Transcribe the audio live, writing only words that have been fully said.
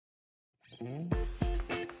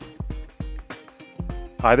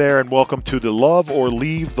Hi there, and welcome to the Love or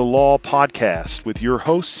Leave the Law podcast with your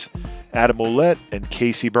hosts, Adam Ouellette and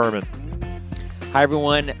Casey Berman. Hi,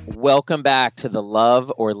 everyone. Welcome back to the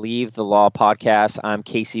Love or Leave the Law podcast. I'm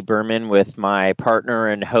Casey Berman with my partner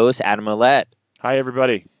and host, Adam Ouellette. Hi,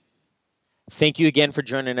 everybody. Thank you again for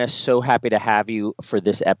joining us. So happy to have you for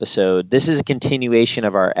this episode. This is a continuation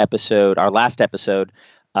of our last episode.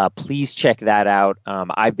 Please check that out.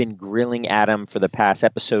 I've been grilling Adam for the past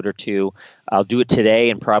episode or two. I'll do it today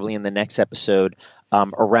and probably in the next episode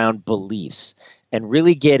around beliefs and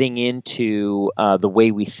really getting into the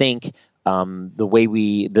way we think,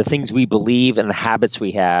 the things we believe and the habits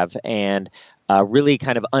we have, and really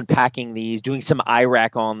kind of unpacking these, doing some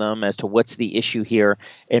IRAC on them as to what's the issue here,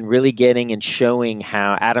 and really getting and showing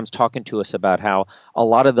how Adam's talking to us about how a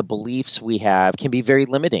lot of the beliefs we have can be very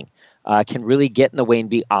limiting. Can really get in the way and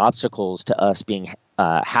be obstacles to us being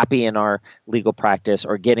happy in our legal practice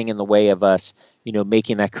or getting in the way of us,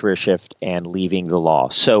 making that career shift and leaving the law.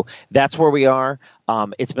 So that's where we are.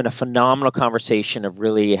 It's been a phenomenal conversation of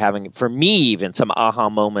really having, for me, even some aha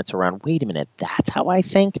moments around, wait a minute, that's how I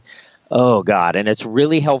think? Oh, God. And it's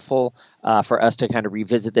really helpful for us to kind of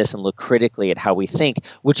revisit this and look critically at how we think,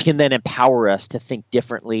 which can then empower us to think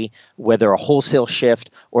differently, whether a wholesale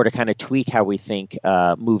shift or to kind of tweak how we think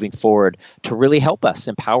moving forward to really help us,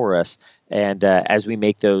 empower us, and as we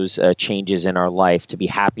make those changes in our life to be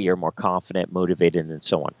happier, more confident, motivated, and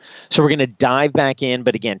so on. So we're going to dive back in.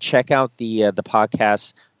 But again, check out the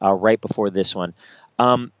podcasts right before this one.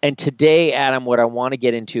 And today, Adam, what I want to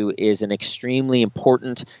get into is an extremely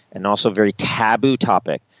important and also very taboo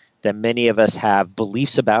topic that many of us have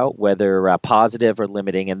beliefs about, whether positive or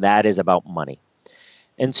limiting, and that is about money.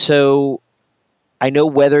 And so I know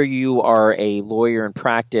whether you are a lawyer in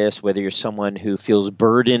practice, whether you're someone who feels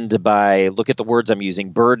burdened by, look at the words I'm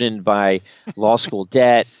using, burdened by law school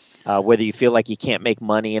debt, whether you feel like you can't make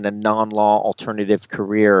money in a non-law alternative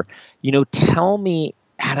career, tell me,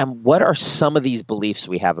 Adam, what are some of these beliefs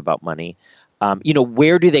we have about money?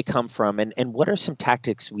 Where do they come from? And what are some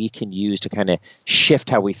tactics we can use to kind of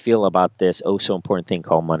shift how we feel about this so important thing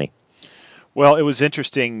called money? Well, it was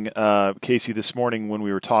interesting, Casey, this morning when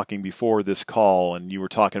we were talking before this call, and you were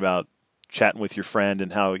talking about chatting with your friend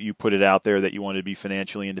and how you put it out there that you wanted to be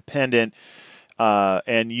financially independent,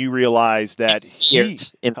 and you realized that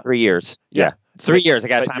in 3 years. Yeah. 3 years. I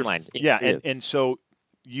got a timeline. And so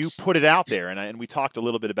you put it out there, and we talked a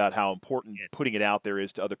little bit about how important putting it out there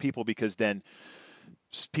is to other people, because then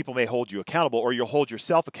people may hold you accountable or you'll hold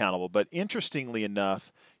yourself accountable. But interestingly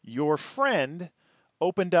enough, your friend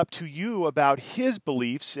opened up to you about his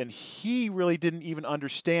beliefs, and he really didn't even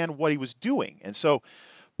understand what he was doing. And so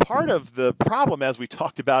part of the problem, as we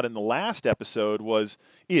talked about in the last episode,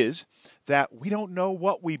 is that we don't know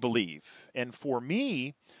what we believe. And for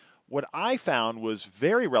me, what I found was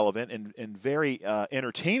very relevant and very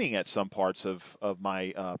entertaining at some parts of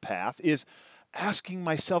my path is asking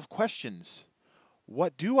myself questions.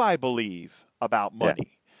 What do I believe about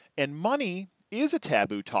money? Yeah. And money is a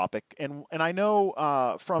taboo topic. And I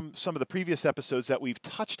know from some of the previous episodes that we've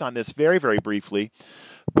touched on this very, very briefly.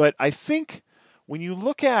 But I think when you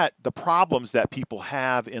look at the problems that people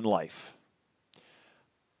have in life,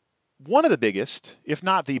 one of the biggest, if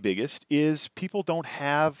not the biggest, is people don't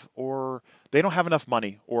have enough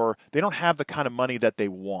money, or they don't have the kind of money that they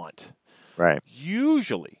want. Right.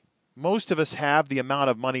 Usually, most of us have the amount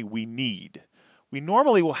of money we need. We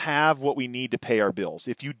normally will have what we need to pay our bills.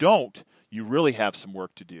 If you don't, you really have some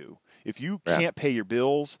work to do. If you can't pay your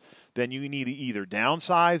bills, then you need to either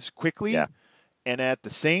downsize quickly and at the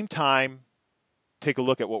same time take a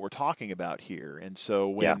look at what we're talking about here. And so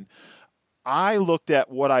when I looked at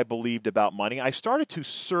what I believed about money, I started to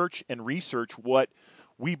search and research what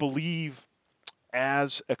we believe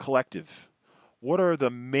as a collective. What are the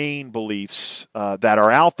main beliefs that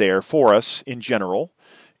are out there for us in general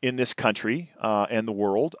in this country and the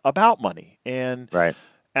world about money? And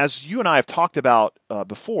as you and I have talked about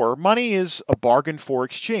before, money is a bargain for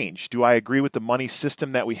exchange. Do I agree with the money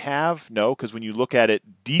system that we have? No, because when you look at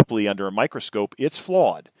it deeply under a microscope, it's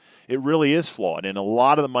flawed. It really is flawed, and a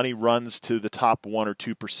lot of the money runs to the top 1 or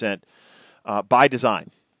 2% by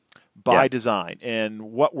design. Design.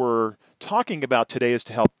 And what we're talking about today is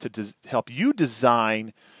to help you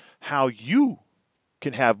design how you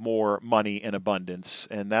can have more money and abundance,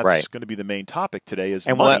 and that's going to be the main topic today is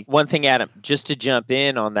money. And one thing, Adam, just to jump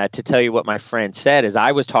in on that, to tell you what my friend said, is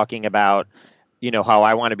I was talking about, how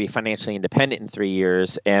I want to be financially independent in 3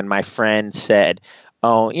 years, and my friend said,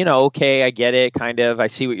 oh, okay, I get it, kind of. I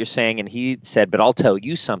see what you're saying. And he said, but I'll tell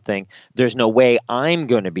you something. There's no way I'm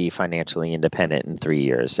going to be financially independent in 3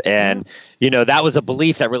 years. Yeah. And, that was a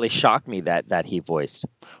belief that really shocked me that he voiced.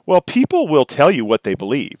 Well, people will tell you what they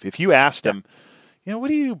believe. If you ask Yeah. them, what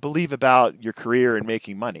do you believe about your career and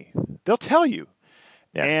making money? They'll tell you.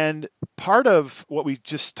 Yeah. And part of what we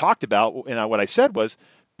just talked about, and what I said was,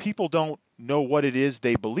 people don't know what it is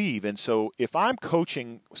they believe. And so if I'm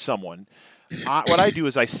coaching someone, what I do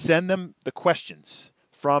is I send them the questions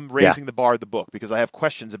from Yeah. Raising the Bar, the book, because I have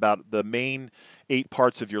questions about the main 8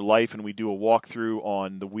 parts of your life, and we do a walkthrough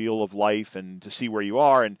on the wheel of life and to see where you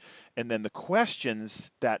are. And then the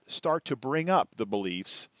questions that start to bring up the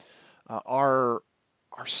beliefs are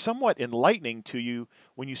somewhat enlightening to you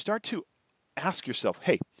when you start to ask yourself,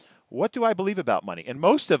 hey, what do I believe about money? And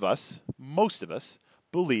most of us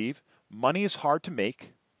believe money is hard to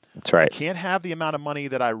make. That's right. I can't have the amount of money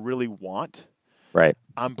that I really want. Right.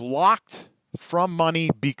 I'm blocked from money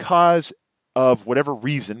because of whatever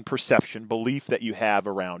reason, perception, belief that you have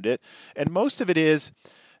around it. And most of it is,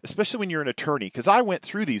 especially when you're an attorney, because I went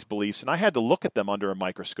through these beliefs and I had to look at them under a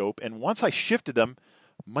microscope. And once I shifted them,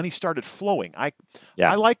 money started flowing. I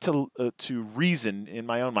like to reason in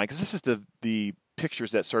my own mind, because this is the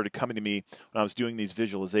pictures that started coming to me when I was doing these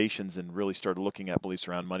visualizations and really started looking at beliefs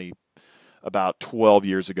around money about 12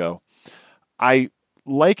 years ago. I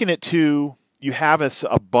liken it to, you have this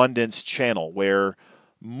abundance channel where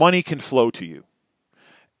money can flow to you.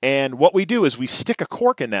 And what we do is we stick a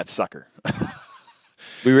cork in that sucker.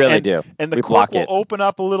 We really do. And the we cork block will it. open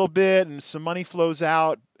up a little bit and some money flows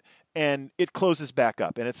out and it closes back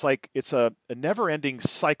up. And it's like, it's a never-ending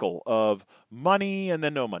cycle of money and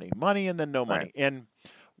then no money, money and then no money. Right. And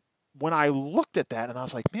when I looked at that and I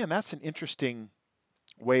was like, man, that's an interesting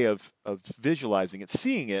way of visualizing it,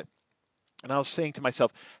 seeing it. And I was saying to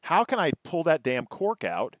myself, how can I pull that damn cork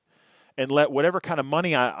out and let whatever kind of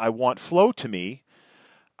money I want flow to me?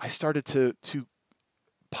 I started to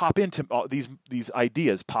pop into these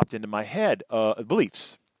ideas, popped into my head,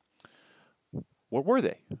 beliefs. What were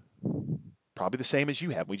they? Probably the same as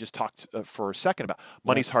you have. We just talked for a second about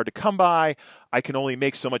money's hard to come by. I can only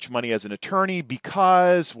make so much money as an attorney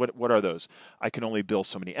because what are those? I can only bill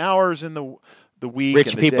so many hours in the week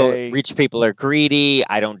and the day. Rich people are greedy.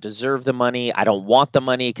 I don't deserve the money. I don't want the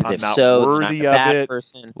money because if not so, worthy I'm a of bad it.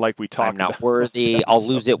 person. Like we talked about. I'm not worthy. I'll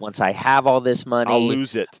lose it once I have all this money. I'll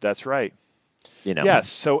lose it. That's right. Yes.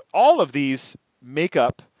 So all of these make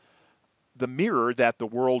up the mirror that the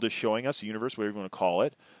world is showing us, the universe, whatever you want to call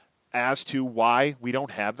it, as to why we don't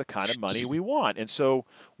have the kind of money we want. And so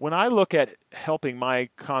when I look at helping my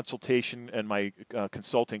consultation and my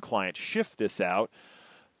consulting clients shift this out,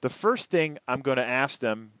 the first thing I'm going to ask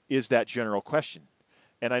them is that general question.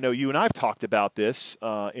 And I know you and I have talked about this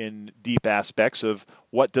in deep aspects of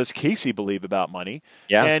what does Casey believe about money.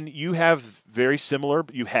 Yeah. And you had very similar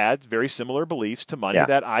beliefs to money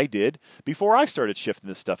that I did before I started shifting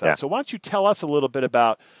this stuff out. Yeah. So why don't you tell us a little bit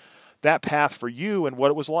about that path for you and what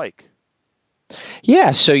it was like? Yeah.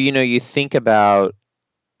 So, you think about,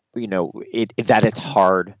 that it's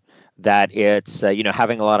hard, that it's,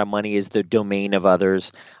 having a lot of money is the domain of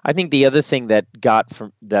others. I think the other thing that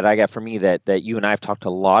I got from me that you and I have talked a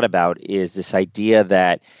lot about is this idea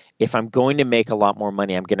that if I'm going to make a lot more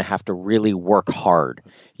money, I'm going to have to really work hard.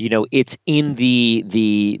 It's in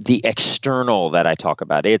the external that I talk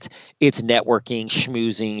about. It's networking,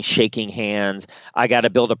 schmoozing, shaking hands. I got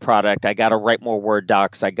to build a product. I got to write more Word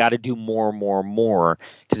docs. I got to do more.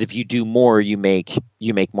 Because if you do more, you make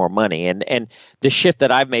more money. And the shift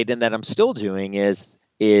that I've made and that I'm still doing is,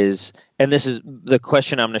 and this is the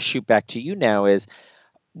question I'm going to shoot back to you now is,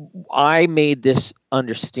 I made this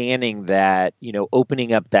understanding that,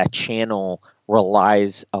 opening up that channel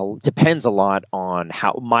depends a lot on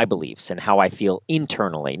how my beliefs and how I feel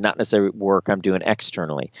internally, not necessarily work I'm doing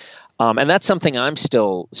externally. And that's something I'm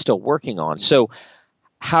still working on. So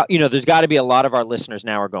how, there's got to be a lot of our listeners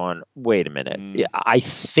now are going, wait a minute, I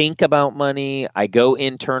think about money, I go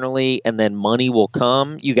internally, and then money will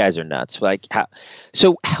come. You guys are nuts.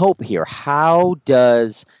 So help here. How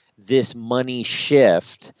does this money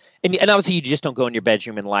shift? And obviously you just don't go in your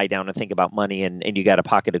bedroom and lie down and think about money and you got a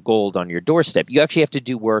pocket of gold on your doorstep. You actually have to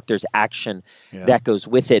do work. There's action that goes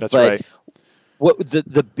with it. That's but right. What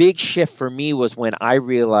the big shift for me was when I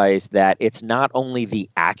realized that it's not only the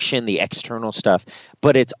action, the external stuff,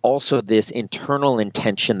 but it's also this internal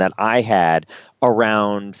intention that I had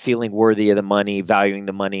around feeling worthy of the money, valuing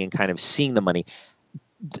the money, and kind of seeing the money.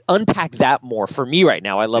 Unpack that more for me right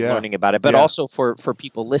now. I love learning about it, but also for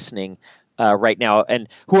people listening right now and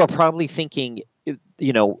who are probably thinking,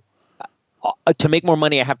 to make more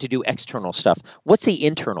money, I have to do external stuff. What's the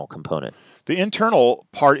internal component? The internal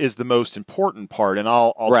part is the most important part, and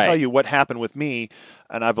I'll tell you what happened with me.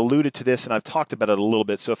 And I've alluded to this, and I've talked about it a little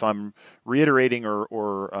bit. So if I'm reiterating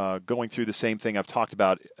or going through the same thing I've talked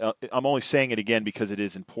about, I'm only saying it again because it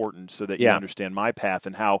is important, so that you understand my path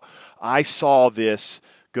and how I saw this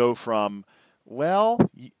go from, well,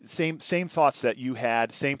 same thoughts that you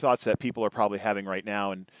had, same thoughts that people are probably having right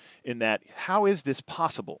now, and in that, how is this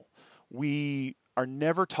possible? We are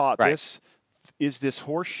never taught this. Is this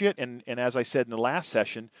horse shit? And as I said in the last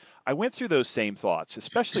session, I went through those same thoughts,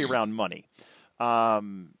 especially around money,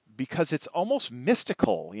 because it's almost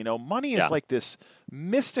mystical. You know, money is like this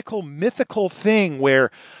mythical thing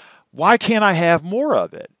where, why can't I have more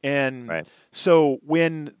of it? And so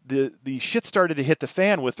when the shit started to hit the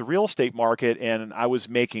fan with the real estate market, and I was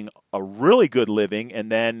making a really good living,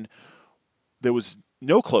 and then there was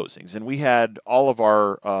no closings, and we had all of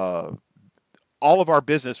our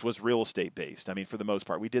business was real estate based. I mean, for the most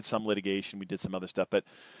part, we did some litigation, we did some other stuff, but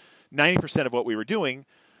 90% of what we were doing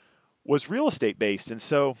was real estate based. And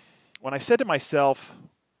so when I said to myself,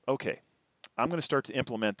 okay, I'm going to start to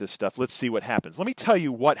implement this stuff. Let's see what happens. Let me tell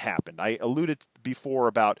you what happened. I alluded before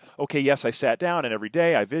about, okay, yes, I sat down and every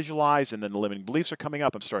day I visualize, and then the limiting beliefs are coming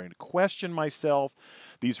up. I'm starting to question myself,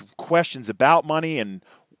 these questions about money, and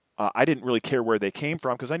I didn't really care where they came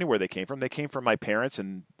from because I knew where they came from. They came from my parents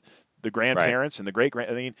and the grandparents and the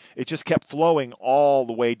great-grand. I mean, it just kept flowing all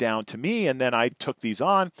the way down to me, and then I took these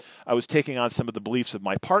on. I was taking on some of the beliefs of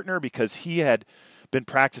my partner because he had been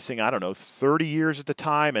practicing, 30 years at the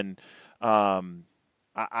time, and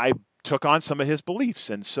I took on some of his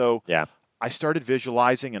beliefs. And so I started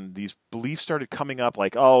visualizing, and these beliefs started coming up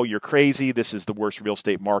like, oh, you're crazy. This is the worst real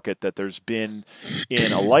estate market that there's been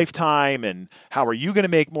in a lifetime, and how are you going to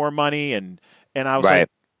make more money? And I was like,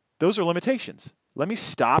 those are limitations. Let me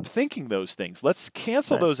stop thinking those things. Let's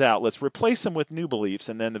cancel those out. Let's replace them with new beliefs.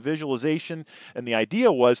 And then the visualization and the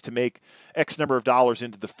idea was to make X number of dollars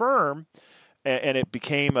into the firm. And it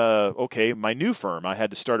became, my new firm. I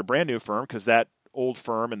had to start a brand new firm because that old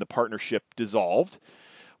firm and the partnership dissolved,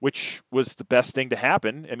 which was the best thing to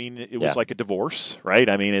happen. I mean, it was like a divorce, right?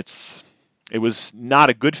 I mean, it was not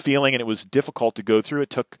a good feeling, and it was difficult to go through. It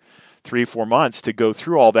took 3 or 4 months to go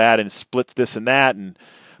through all that and split this and that.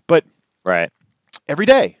 But every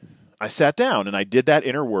day I sat down and I did that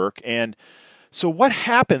inner work. And so what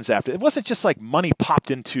happens after? It wasn't just like money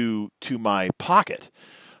popped into my pocket.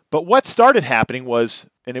 But what started happening was,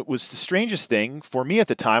 and it was the strangest thing for me at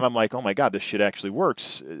the time, I'm like, oh my God, this shit actually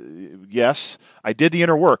works. Yes, I did the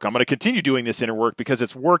inner work. I'm going to continue doing this inner work because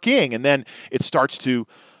it's working. And then it starts to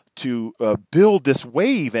build this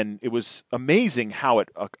wave, and it was amazing how it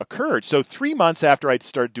occurred. So 3 months after I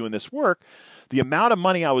started doing this work, the amount of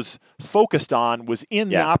money I was focused on was in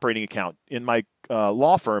the operating account in my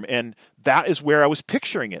law firm, and that is where I was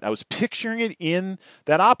picturing it. I was picturing it in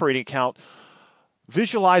that operating account,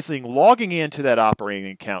 visualizing logging into that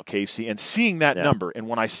operating account, Casey, and seeing that number. And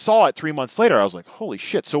when I saw it 3 months later, I was like, holy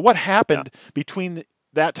shit. So what happened between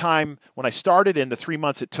that time when I started and the 3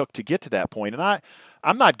 months it took to get to that point? And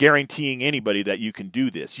I'm not guaranteeing anybody that you can do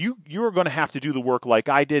this. You're going to have to do the work like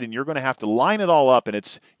I did, and you're going to have to line it all up, and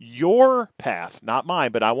it's your path, not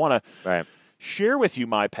mine. But I want to share with you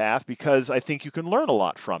my path because I think you can learn a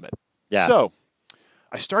lot from it. Yeah. So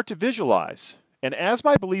I start to visualize. And as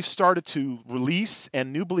my beliefs started to release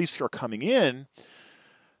and new beliefs are coming in,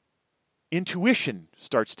 intuition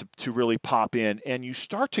starts to really pop in, and you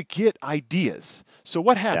start to get ideas. So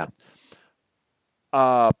what happened?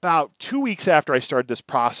 About 2 weeks after I started this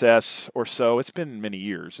process or so, it's been many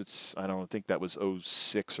years. I don't think that was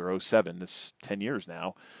 06 or 07. This 10 years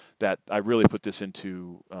now that I really put this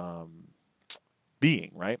into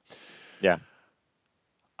being, right? Yeah.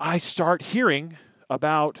 I start hearing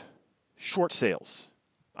about short sales.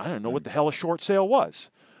 I don't know what the hell a short sale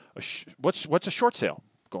was. What's a short sale?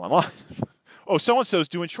 Go online. Oh, so-and-so's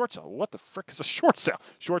doing short sale. What the frick is a short sale?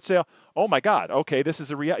 Short sale. Oh my God. Okay, this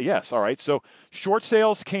is a yes. All right. So short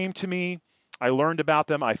sales came to me. I learned about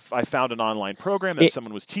them. I found an online program that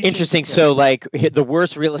someone was teaching. Interesting. Yeah. So like the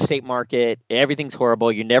worst real estate market, everything's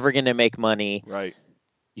horrible. You're never going to make money. Right.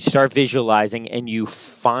 You start visualizing, and you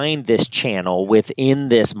find this channel within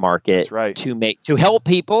this market to help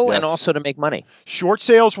people and also to make money. Short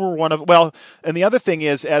sales were one of, and the other thing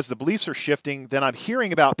is, as the beliefs are shifting, then I'm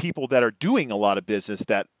hearing about people that are doing a lot of business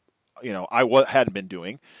that, I hadn't been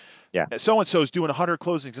doing. Yeah. So-and-so is doing 100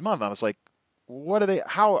 closings a month. I was like, what are they?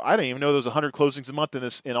 How? I didn't even know there was 100 closings a month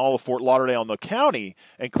in all of Fort Lauderdale and the county.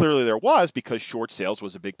 And clearly there was, because short sales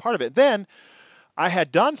was a big part of it. Then I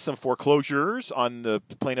had done some foreclosures on the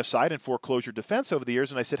plaintiff side and foreclosure defense over the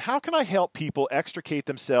years, and I said, how can I help people extricate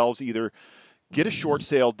themselves, either get a short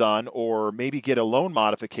sale done or maybe get a loan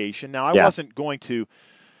modification? Now, I wasn't going to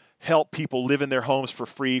help people live in their homes for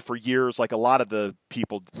free for years like a lot of the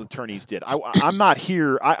attorneys did. I'm not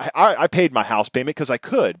here. I paid my house payment because I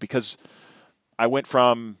could, because I went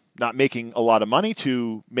from not making a lot of money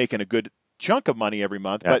to making a good chunk of money every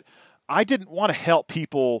month. But I didn't want to help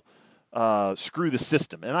people screw the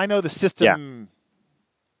system. And I know the system,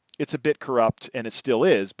 it's a bit corrupt, and it still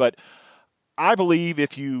is. But I believe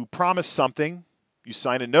if you promise something, you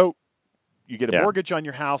sign a note, you get a mortgage on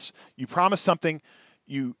your house, you promise something,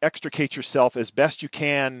 you extricate yourself as best you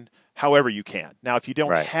can, however you can. Now, if you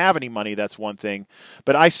don't have any money, that's one thing.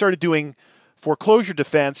 But I started doing foreclosure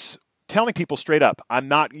defense, telling people straight up, I'm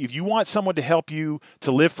not, if you want someone to help you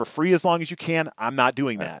to live for free as long as you can, I'm not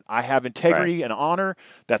doing that. I have integrity and honor.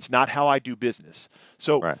 That's not how I do business.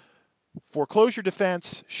 So foreclosure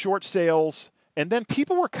defense, short sales, and then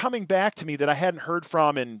people were coming back to me that I hadn't heard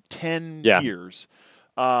from in 10 years.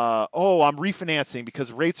 I'm refinancing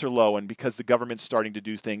because rates are low and because the government's starting to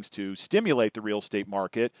do things to stimulate the real estate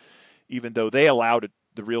market, even though they allowed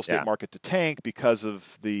the real estate market to tank because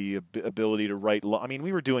of the ability to write. I mean,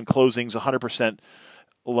 we were doing closings, 100%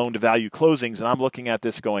 loan to value closings, and I'm looking at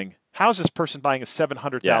this going, how is this person buying a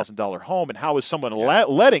 $700,000 home, and how is someone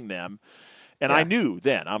letting them? And I knew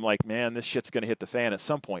then, I'm like, man, this shit's going to hit the fan at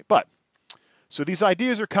some point. But so these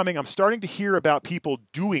ideas are coming. I'm starting to hear about people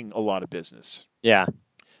doing a lot of business. Yeah.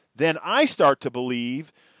 Then I start to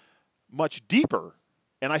believe much deeper,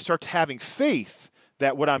 and I start having faith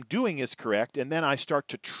that what I'm doing is correct, and then I start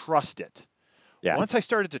to trust it. Yeah. Once I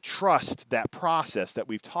started to trust that process that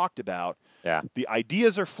we've talked about, the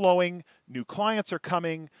ideas are flowing, new clients are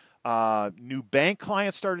coming, new bank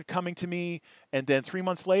clients started coming to me, and then 3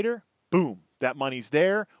 months later, boom, that money's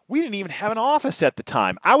there. We didn't even have an office at the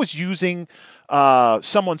time. I was using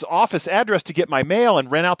someone's office address to get my mail and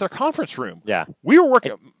rent out their conference room. Yeah. We were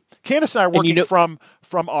working, Candace and I were working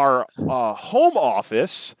from our home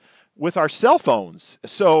office with our cell phones.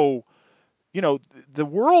 So, the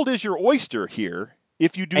world is your oyster here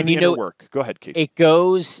if you do the inner work. Go ahead, Casey.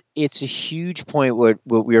 It's a huge point. What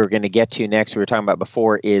we were going to get to next, we were talking about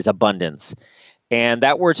before, is abundance. And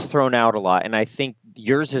that word's thrown out a lot. And I think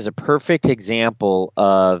yours is a perfect example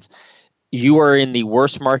of, you are in the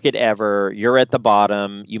worst market ever. You're at the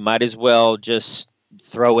bottom. You might as well just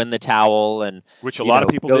throw in the towel, and which a lot of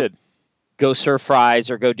people did. Go surf fries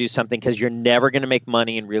or go do something, because you're never going to make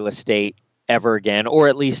money in real estate ever again, or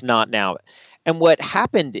at least not now. And what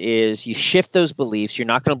happened is you shift those beliefs. You're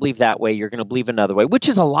not going to believe that way. You're going to believe another way, which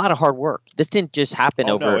is a lot of hard work. This didn't just happen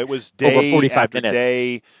over 45 minutes.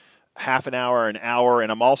 Day, half an hour,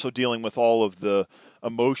 and I'm also dealing with all of the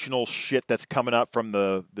emotional shit that's coming up from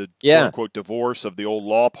the quote unquote divorce of the old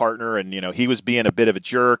law partner. And, he was being a bit of a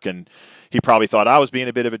jerk, and he probably thought I was being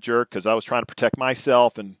a bit of a jerk because I was trying to protect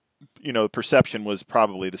myself, and the perception was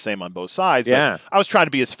probably the same on both sides. But I was trying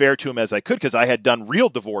to be as fair to him as I could, because I had done real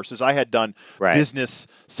divorces. I had done business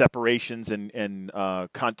separations and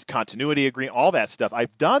continuity agreement, all that stuff.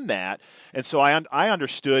 I've done that. And so I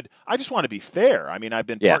understood. I just want to be fair. I mean, I've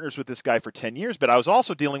been partners with this guy for 10 years, but I was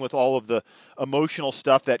also dealing with all of the emotional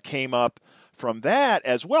stuff that came up from that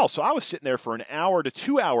as well. So I was sitting there for an hour to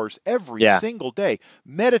 2 hours every single day,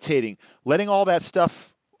 meditating, letting all that stuff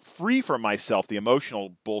free from myself, the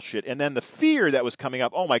emotional bullshit, and then the fear that was coming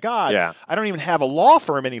up. Oh my God, I don't even have a law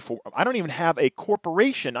firm anymore. I don't even have a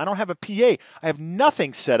corporation. I don't have a PA. I have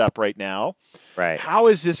nothing set up right now. Right. How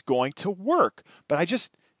is this going to work? But I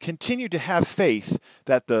just continued to have faith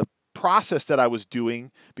that the process that I was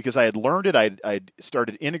doing, because I had learned it, I'd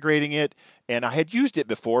started integrating it, and I had used it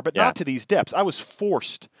before, but not to these depths. I was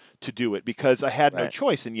forced to do it because I had no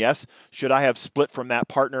choice. And yes, should I have split from that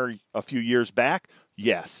partner a few years back?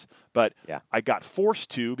 Yes, but I got forced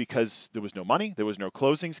to, because there was no money, there was no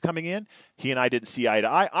closings coming in. He and I didn't see eye to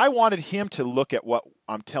eye. I wanted him to look at what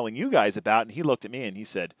I'm telling you guys about, and he looked at me and he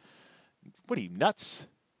said, "What are you, nuts?"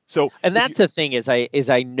 So, and that's the thing is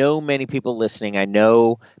I know many people listening. I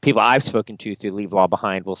know people I've spoken to through Leave Law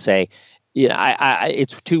Behind will say,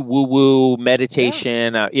 it's too woo-woo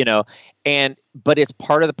meditation, but it's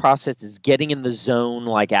part of the process is getting in the zone,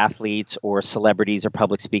 like athletes or celebrities or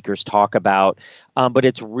public speakers talk about. But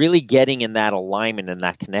it's really getting in that alignment and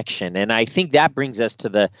that connection. And I think that brings us to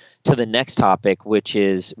the next topic, which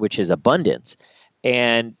is abundance.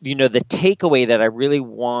 And, the takeaway that I really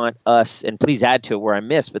want us, and please add to it where I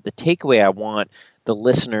missed, but the takeaway I want the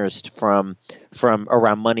listeners from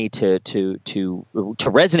around money to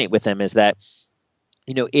resonate with them is that,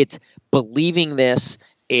 it's believing this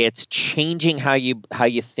it's changing how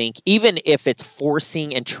you think, even if it's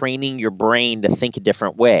forcing and training your brain to think a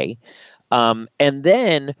different way, and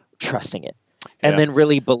then trusting it, and then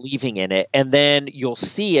really believing in it, and then you'll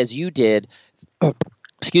see, as you did,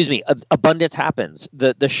 excuse me, abundance happens.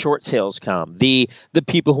 The short sales come. The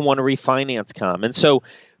people who want to refinance come, and so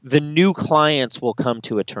the new clients will come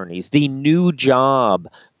to attorneys. The new job,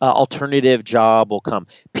 alternative job will come.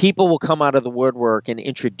 People will come out of the woodwork and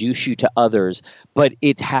introduce you to others, but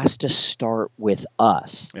it has to start with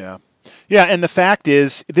us. Yeah. Yeah, and the fact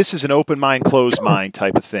is, this is an open mind, closed mind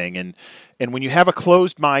type of thing. And when you have a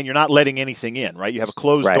closed mind, you're not letting anything in, right? You have a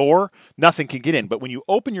closed door, nothing can get in. But when you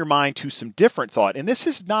open your mind to some different thought, and this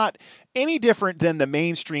is not any different than the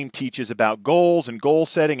mainstream teaches about goals and goal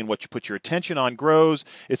setting, and what you put your attention on grows.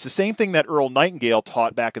 It's the same thing that Earl Nightingale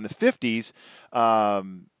taught back in the 50s,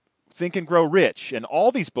 Think and Grow Rich, and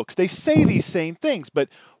all these books. They say these same things. But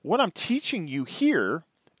what I'm teaching you here,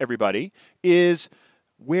 everybody, is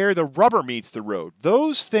where the rubber meets the road.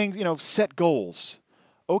 Those things, set goals.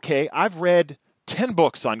 Okay, I've read 10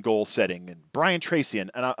 books on goal setting and Brian Tracy,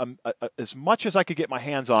 and as much as I could get my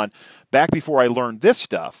hands on back before I learned this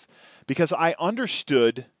stuff, because I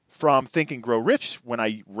understood from Think and Grow Rich when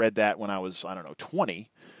I read that when I was, 20,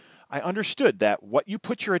 I understood that what you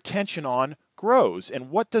put your attention on grows.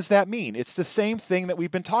 And what does that mean? It's the same thing that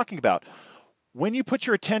we've been talking about. When you put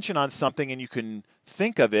your attention on something and you can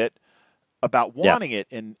think of it, about wanting it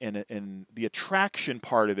and the attraction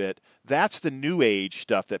part of it, that's the new age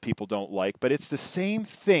stuff that people don't like, but it's the same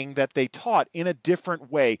thing that they taught in a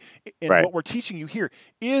different way. And what we're teaching you here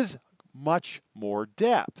is much more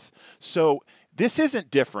depth. So this isn't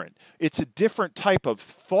different. It's a different type of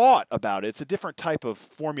thought about it. It's a different type of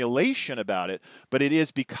formulation about it, but it is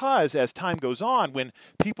because as time goes on, when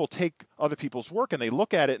people take other people's work and they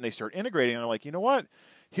look at it and they start integrating, and they're like, you know what?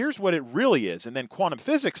 Here's what it really is. And then quantum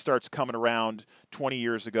physics starts coming around 20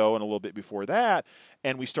 years ago and a little bit before that.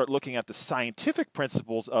 And we start looking at the scientific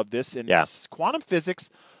principles of this. And quantum physics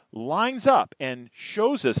lines up and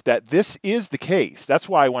shows us that this is the case. That's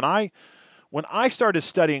why when I started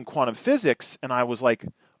studying quantum physics, and I was like,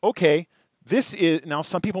 okay, this is, now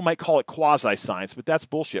some people might call it quasi-science, but that's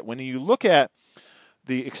bullshit. When you look at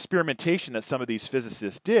the experimentation that some of these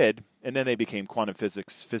physicists did, and then they became quantum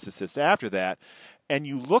physics physicists after that, and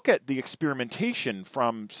you look at the experimentation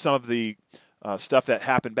from some of the stuff that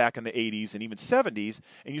happened back in the 80s and even 70s,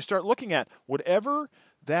 and you start looking at whatever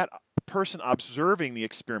that person observing the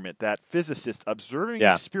experiment, that physicist observing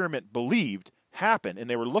the experiment believed happened, and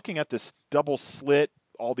they were looking at this double slit,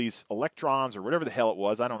 all these electrons or whatever the hell it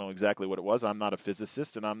was. I don't know exactly what it was. I'm not a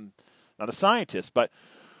physicist and I'm not a scientist, but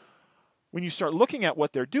when you start looking at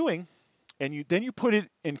what they're doing, and then you put it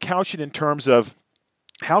and couch it in terms of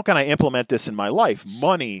how can I implement this in my life?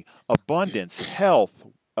 Money, abundance, health,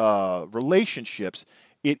 relationships.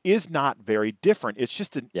 It is not very different. It's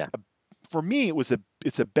just for me,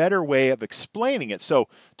 it's a better way of explaining it. So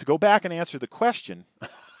to go back and answer the question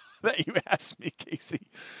that you asked me, Casey,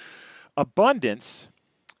 abundance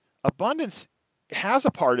has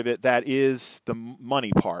a part of it that is the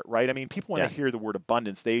money part, right? I mean, people when they hear the word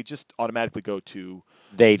abundance, they just automatically go to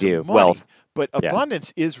money. Wealth. But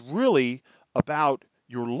abundance is really about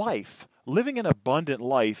your life. Living an abundant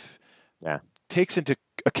life takes into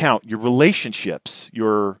account your relationships,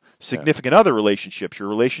 your significant other relationships, your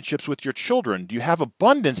relationships with your children. Do you have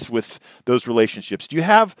abundance with those relationships? Do you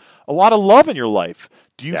have a lot of love in your life?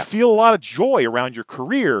 Do you feel a lot of joy around your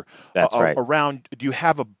career? That's right. Do you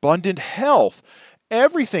have abundant health?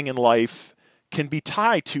 Everything in life can be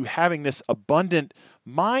tied to having this abundant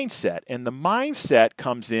mindset. And the mindset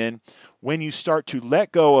comes in when you start to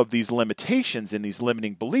let go of these limitations and these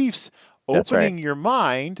limiting beliefs, opening your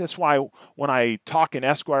mind. That's why when I talk in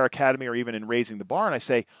Esquire Academy or even in Raising the Bar, and I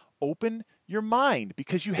say, open your mind,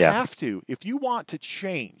 because you have to. If you want to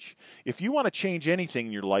change, if you want to change anything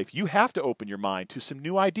in your life, you have to open your mind to some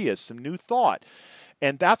new ideas, some new thought.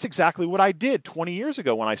 And that's exactly what I did 20 years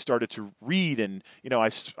ago when I started to read. And,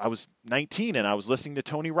 I was 19 and I was listening to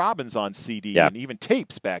Tony Robbins on CD and even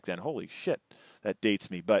tapes back then. Holy shit, that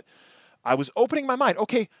dates me. But I was opening my mind.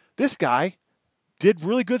 Okay, this guy did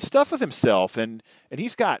really good stuff with himself, and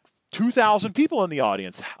he's got 2,000 people in the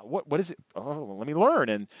audience. What is it? Oh, let me learn.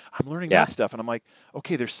 And I'm learning that stuff. And I'm like,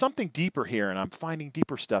 okay, there's something deeper here, and I'm finding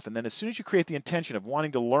deeper stuff. And then as soon as you create the intention of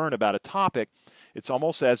wanting to learn about a topic, it's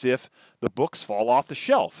almost as if the books fall off the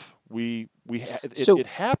shelf. It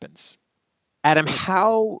happens. Adam,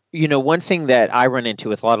 one thing that I run into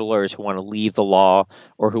with a lot of lawyers who want to leave the law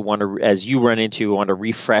or who want to, as you run into, want to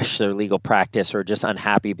refresh their legal practice or just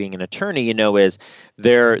unhappy being an attorney, is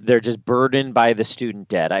they're just burdened by the student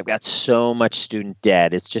debt. I've got so much student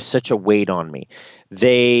debt. It's just such a weight on me.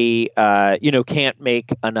 They, can't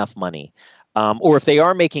make enough money. Or if they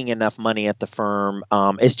are making enough money at the firm,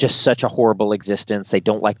 it's just such a horrible existence. They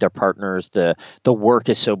don't like their partners. The work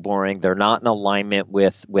is so boring. They're not in alignment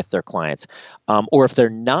with their clients. Or if they're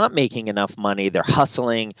not making enough money, they're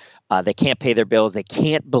hustling. They can't pay their bills. They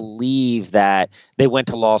can't believe that they went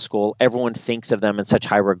to law school. Everyone thinks of them in such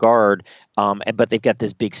high regard, but they've got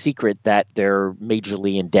this big secret that they're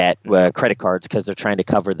majorly in debt, credit cards, because they're trying to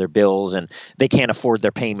cover their bills and they can't afford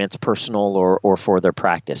their payments, personal or for their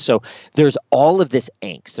practice. So there's all of this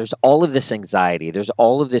angst. There's all of this anxiety. There's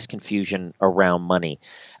all of this confusion around money.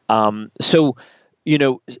 So,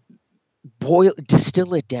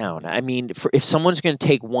 distill it down. I mean, if someone's going to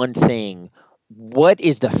take one thing, what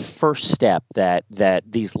is the first step that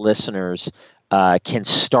these listeners can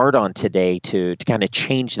start on today to kind of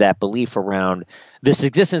change that belief around this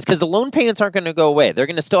existence? Because the loan payments aren't going to go away. They're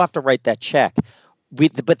going to still have to write that check,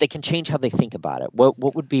 but they can change how they think about it.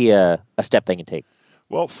 What would be a step they can take?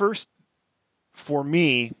 Well, first, for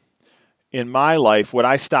me, in my life, what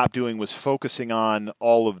I stopped doing was focusing on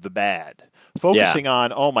all of the bad. Focusing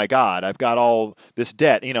on, oh my God, I've got all this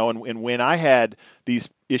debt, and when I had these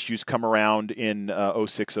issues come around in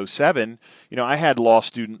 06, 07, I had law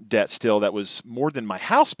student debt still that was more than my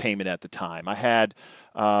house payment at the time. I had,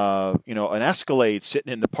 an Escalade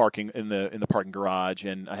sitting in the parking garage,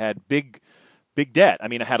 and I had big debt. I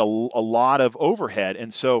mean, I had a lot of overhead,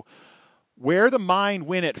 and so where the mind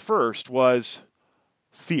went at first was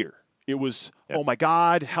fear. It was, oh my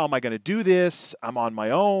God, how am I going to do this? I'm on my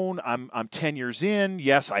own. I'm 10 years in.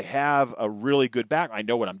 Yes, I have a really good background. I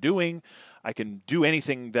know what I'm doing. I can do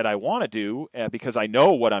anything that I want to do because I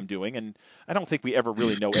know what I'm doing. And I don't think we ever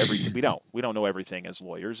really know everything. We don't know everything as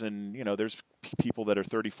lawyers. And, there's people that are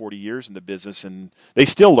 30, 40 years in the business and they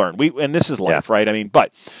still learn. And this is life, right? I mean,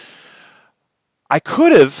 but I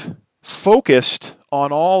could have focused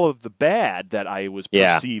on all of the bad that I was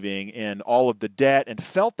perceiving and all of the debt and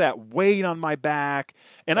felt that weight on my back.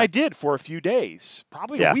 And I did for a few days,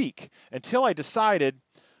 probably a week, until I decided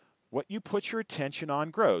what you put your attention on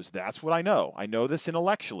grows. That's what I know. I know this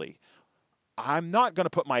intellectually. I'm not going to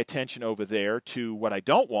put my attention over there to what I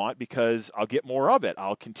don't want because I'll get more of it.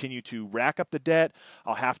 I'll continue to rack up the debt.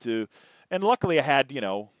 I'll have to, and luckily I had,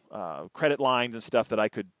 credit lines and stuff that I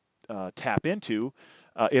could tap into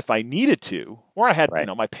if I needed to, or I had,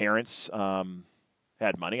 my parents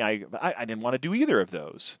had money. I didn't want to do either of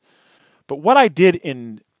those. But what I did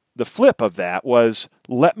in the flip of that was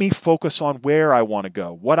let me focus on where I want to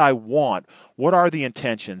go, what I want, what are the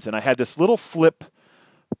intentions. And I had this little flip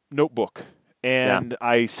notebook, and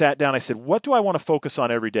I sat down. I said, what do I want to focus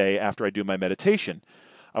on every day after I do my meditation?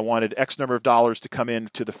 I wanted X number of dollars to come in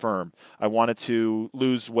to the firm. I wanted to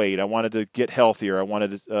lose weight. I wanted to get healthier. I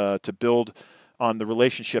wanted to build on the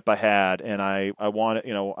relationship I had, and I wanted,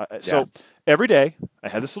 so every day I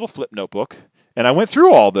had this little flip notebook, and I went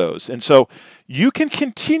through all those. And so you can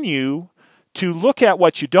continue to look at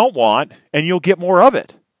what you don't want, and you'll get more of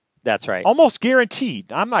it. That's right. Almost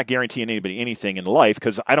guaranteed. I'm not guaranteeing anybody anything in life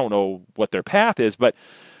because I don't know what their path is, but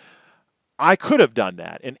I could have done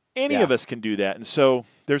that, and any of us can do that. And so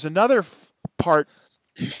there's another part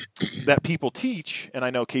that people teach, and I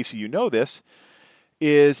know, Casey, you know this,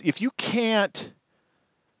 is if you can't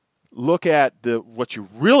look at what you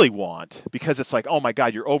really want because it's like, oh my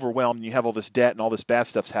God, you're overwhelmed and you have all this debt and all this bad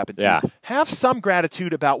stuff's happened to you. Have some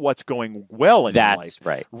gratitude about what's going well in your life. That's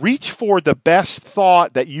right. Reach for the best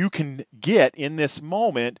thought that you can get in this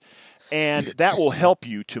moment, and that will help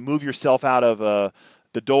you to move yourself out of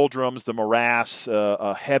the doldrums, the morass,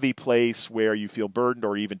 a heavy place where you feel burdened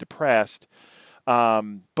or even depressed.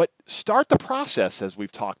 But start the process, as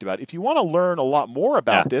we've talked about. If you want to learn a lot more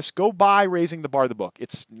about this, go buy Raising the Bar, the book.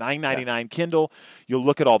 It's $9.99 Kindle. You'll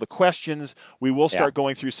look at all the questions. We will start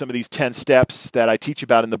going through some of these 10 steps that I teach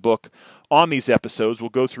about in the book on these episodes. We'll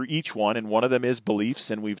go through each one, and one of them is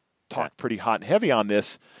beliefs, and we've talked pretty hot and heavy on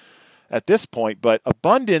this at this point. But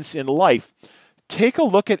abundance in life, take a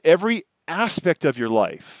look at every aspect of your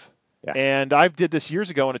life. And I did this years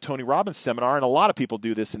ago in a Tony Robbins seminar, and a lot of people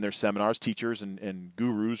do this in their seminars, teachers and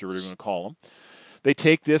gurus, or whatever you want to call them. They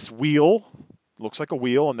take this wheel, looks like a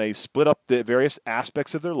wheel, and they split up the various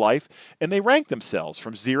aspects of their life, and they rank themselves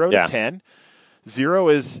from 0 to 10. 0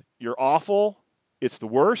 is you're awful, it's the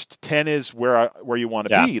worst. 10 is where you want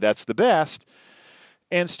to be, that's the best.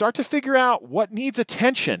 And start to figure out what needs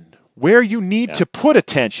attention. where you need to put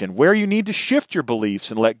attention, where you need to shift your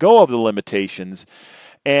beliefs and let go of the limitations.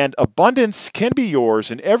 And abundance can be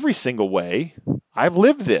yours in every single way. I've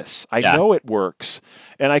lived this. I know it works.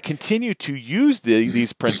 And I continue to use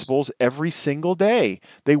these principles every single day.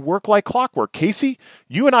 They work like clockwork. Casey,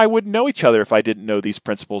 you and I wouldn't know each other if I didn't know these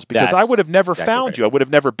principles, because I would have never found you. I would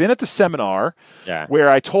have never been at the seminar where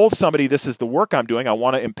I told somebody this is the work I'm doing. I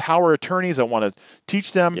want to empower attorneys. I want to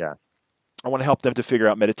teach them. I want to help them to figure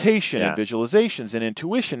out meditation and visualizations and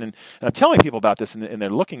intuition. And I'm telling people about this, and they're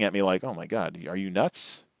looking at me like, oh, my God, are you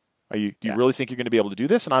nuts? Do you really think you're going to be able to do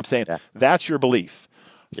this? And I'm saying, that's your belief.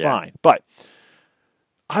 Fine. But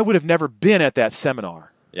I would have never been at that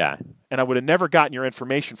seminar. And I would have never gotten your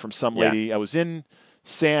information from some lady. I was in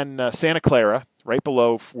Santa Clara, right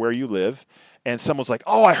below where you live. And someone was like,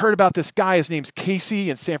 oh, I heard about this guy. His name's Casey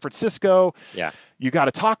in San Francisco. You got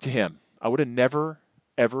to talk to him. I would have never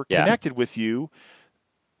ever connected with you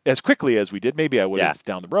as quickly as we did. Maybe I would have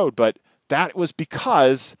down the road, but that was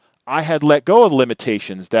because I had let go of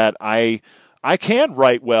limitations, that I can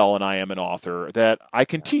write well and I am an author, that I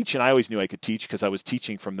can teach, and I always knew I could teach because I was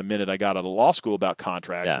teaching from the minute I got out of law school about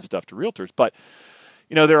contracts and stuff to realtors. But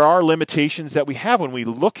there are limitations that we have when we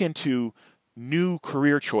look into new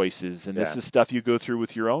career choices, and this is stuff you go through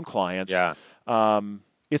with your own clients.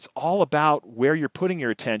 It's all about where you're putting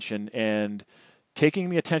your attention and taking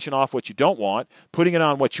the attention off what you don't want, putting it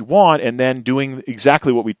on what you want, and then doing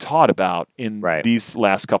exactly what we taught about in these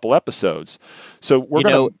last couple episodes. So we're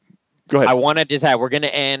going to go ahead. I want to just we're going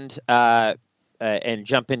to end and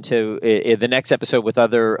jump into the next episode with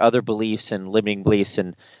other beliefs and limiting beliefs.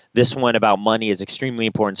 And this one about money is extremely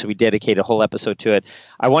important, so we dedicate a whole episode to it.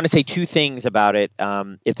 I want to say two things about it.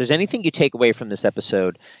 If there's anything you take away from this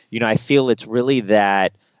episode, I feel it's really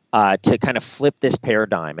that to kind of flip this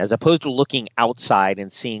paradigm, as opposed to looking outside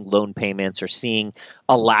and seeing loan payments or seeing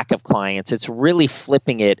a lack of clients. It's really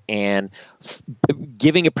flipping it and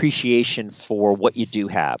giving appreciation for what you do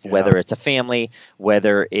have, whether it's a family,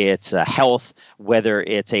 whether it's a health, whether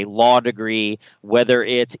it's a law degree, whether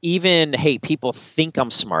it's even, hey, people think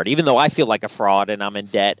I'm smart, even though I feel like a fraud and I'm in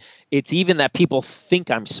debt. It's even that people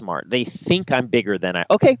think I'm smart. They think I'm bigger than I.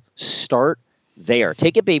 Okay, start there.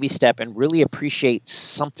 Take a baby step and really appreciate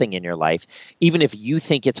something in your life. Even if you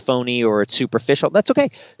think it's phony or it's superficial, that's okay.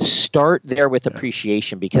 Start there with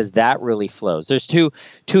appreciation, because that really flows. There's two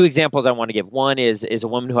examples I want to give. One is a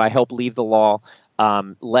woman who I helped leave the law,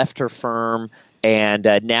 left her firm, and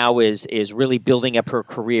now is really building up her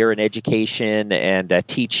career in education and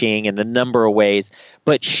teaching in a number of ways.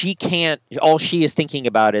 But she can't, all she is thinking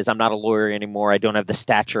about is, I'm not a lawyer anymore. I don't have the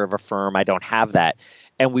stature of a firm. I don't have that.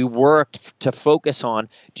 And we worked to focus on,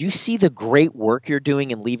 do you see the great work you're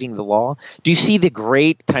doing in leaving the law? Do you see the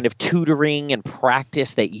great kind of tutoring and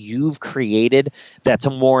practice that you've created that's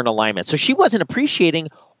more in alignment? So she wasn't appreciating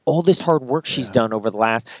all this hard work she's done over the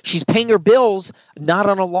last. She's paying her bills not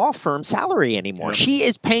on a law firm salary anymore. She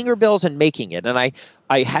is paying her bills and making it. And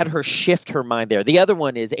I had her shift her mind there. The other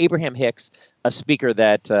one is Abraham Hicks, a speaker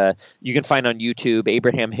that you can find on YouTube.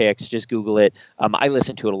 Abraham Hicks, just Google it. I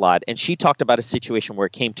listen to it a lot. And she talked about a situation where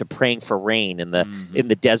it came to praying for rain in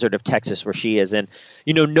the desert of Texas where she is. And,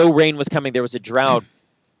 no rain was coming. There was a drought.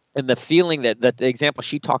 And the feeling that the example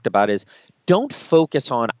she talked about is, don't focus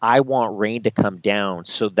on, I want rain to come down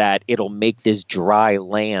so that it'll make this dry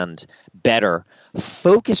land better.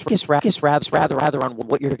 Focus rather on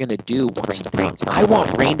what you're going to do when rain comes. I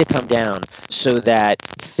want rain to come down so that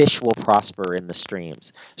fish will prosper in the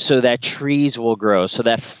streams, so that trees will grow, so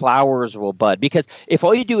that flowers will bud. Because if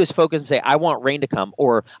all you do is focus and say, I want rain to come,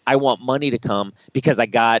 or I want money to come because I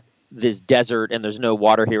got this desert and there's no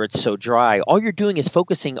water here, it's so dry, all you're doing is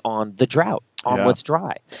focusing on the drought, on what's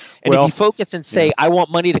dry. And if you focus and say, I want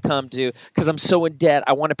money to come to, because I'm so in debt,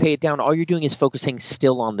 I want to pay it down, all you're doing is focusing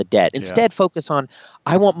still on the debt. Instead, focus on,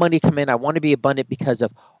 I want money to come in, I want to be abundant because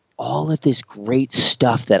of all of this great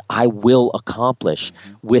stuff that I will accomplish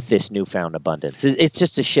with this newfound abundance. It's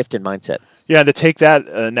just a shift in mindset. Yeah, to take that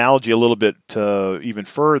analogy a little bit even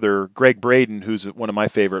further, Greg Braden, who's one of my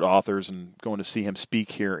favorite authors, and going to see him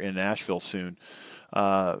speak here in Nashville soon,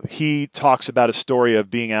 he talks about a story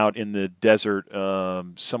of being out in the desert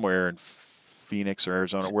somewhere in Phoenix or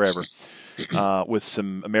Arizona, wherever, with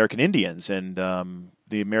some American Indians. And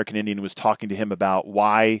the American Indian was talking to him about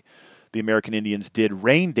why the American Indians did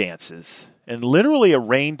rain dances. And literally a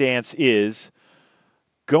rain dance is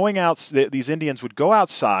going out. These Indians would go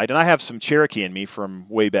outside, and I have some Cherokee in me from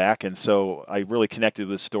way back, and so I really connected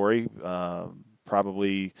with this story,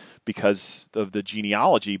 probably because of the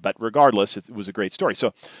genealogy, but regardless, it was a great story.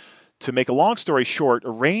 So to make a long story short,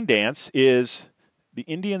 a rain dance is the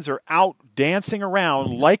Indians are out dancing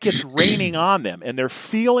around like it's raining on them, and they're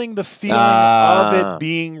feeling the feeling of it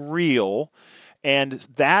being real, and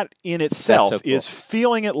that in itself is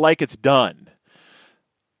feeling it like it's done.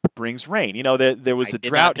 Brings rain. You know, there was a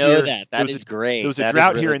drought here. That is great. There was a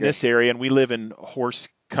drought here in this area, and we live in horse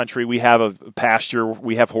country. We have a pasture.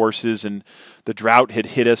 We have horses, and the drought had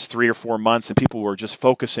hit us 3 or 4 months, and people were just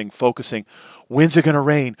focusing. When's it going to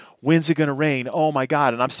rain? When's it going to rain? Oh my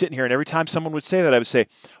God. And I'm sitting here, and every time someone would say that, I would say,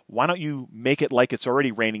 why don't you make it like it's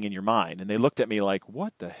already raining in your mind? And they looked at me like,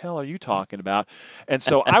 what the hell are you talking about? And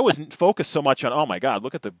so I wasn't focused so much on, oh my God,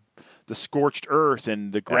 look at the scorched earth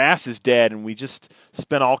and the grass is dead. And we just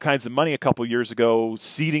spent all kinds of money a couple years ago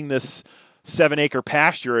seeding this 7-acre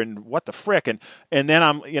pasture, and what the frick? And then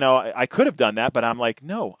I could have done that, but I'm like,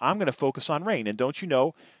 no, I'm going to focus on rain. And don't you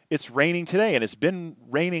know, it's raining today, and it's been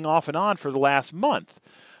raining off and on for the last month.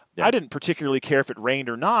 Yeah. I didn't particularly care if it rained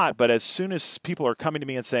or not, but as soon as people are coming to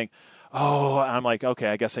me and saying, oh, I'm like, okay,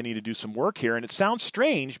 I guess I need to do some work here. And it sounds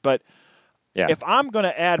strange, but if I'm going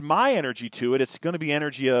to add my energy to it, it's going to be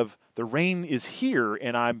energy of the rain is here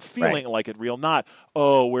and I'm feeling like it real, not,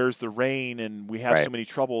 oh, where's the rain and we have so many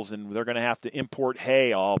troubles and they're going to have to import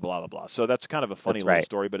hay, all blah, blah, blah. So that's kind of a funny little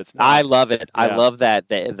story, but it's not. I love it. Yeah. I love that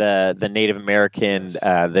the Native American,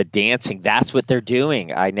 the dancing, that's what they're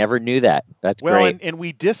doing. I never knew that. That's great. And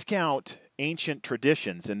we discount ancient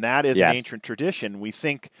traditions, and that is an ancient tradition. We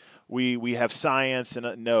think we have science,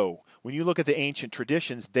 and no. When you look at the ancient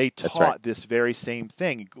traditions, they taught this very same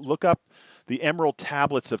thing. Look up the Emerald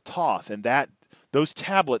Tablets of Thoth, and those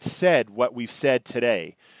tablets said what we've said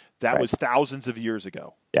today. That was thousands of years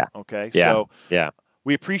ago. Yeah. Okay. Yeah. So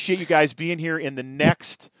we appreciate you guys being here. In the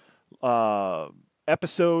next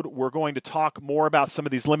episode, we're going to talk more about some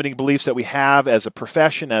of these limiting beliefs that we have as a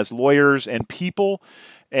profession, as lawyers and people,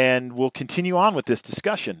 and we'll continue on with this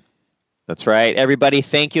discussion. That's right. Everybody,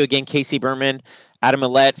 thank you again, Casey Berman, Adam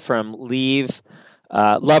Millett from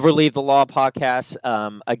Love or Leave the Law podcast.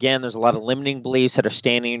 Again, there's a lot of limiting beliefs that are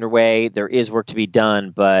standing in your way. There is work to be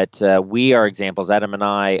done, but we are examples, Adam and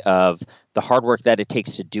I, of the hard work that it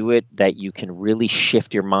takes to do it, that you can really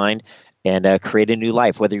shift your mind and create a new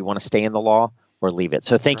life, whether you want to stay in the law or leave it.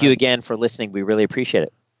 So thank you again for listening. We really appreciate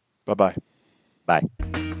it. Bye-bye.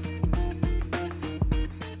 Bye.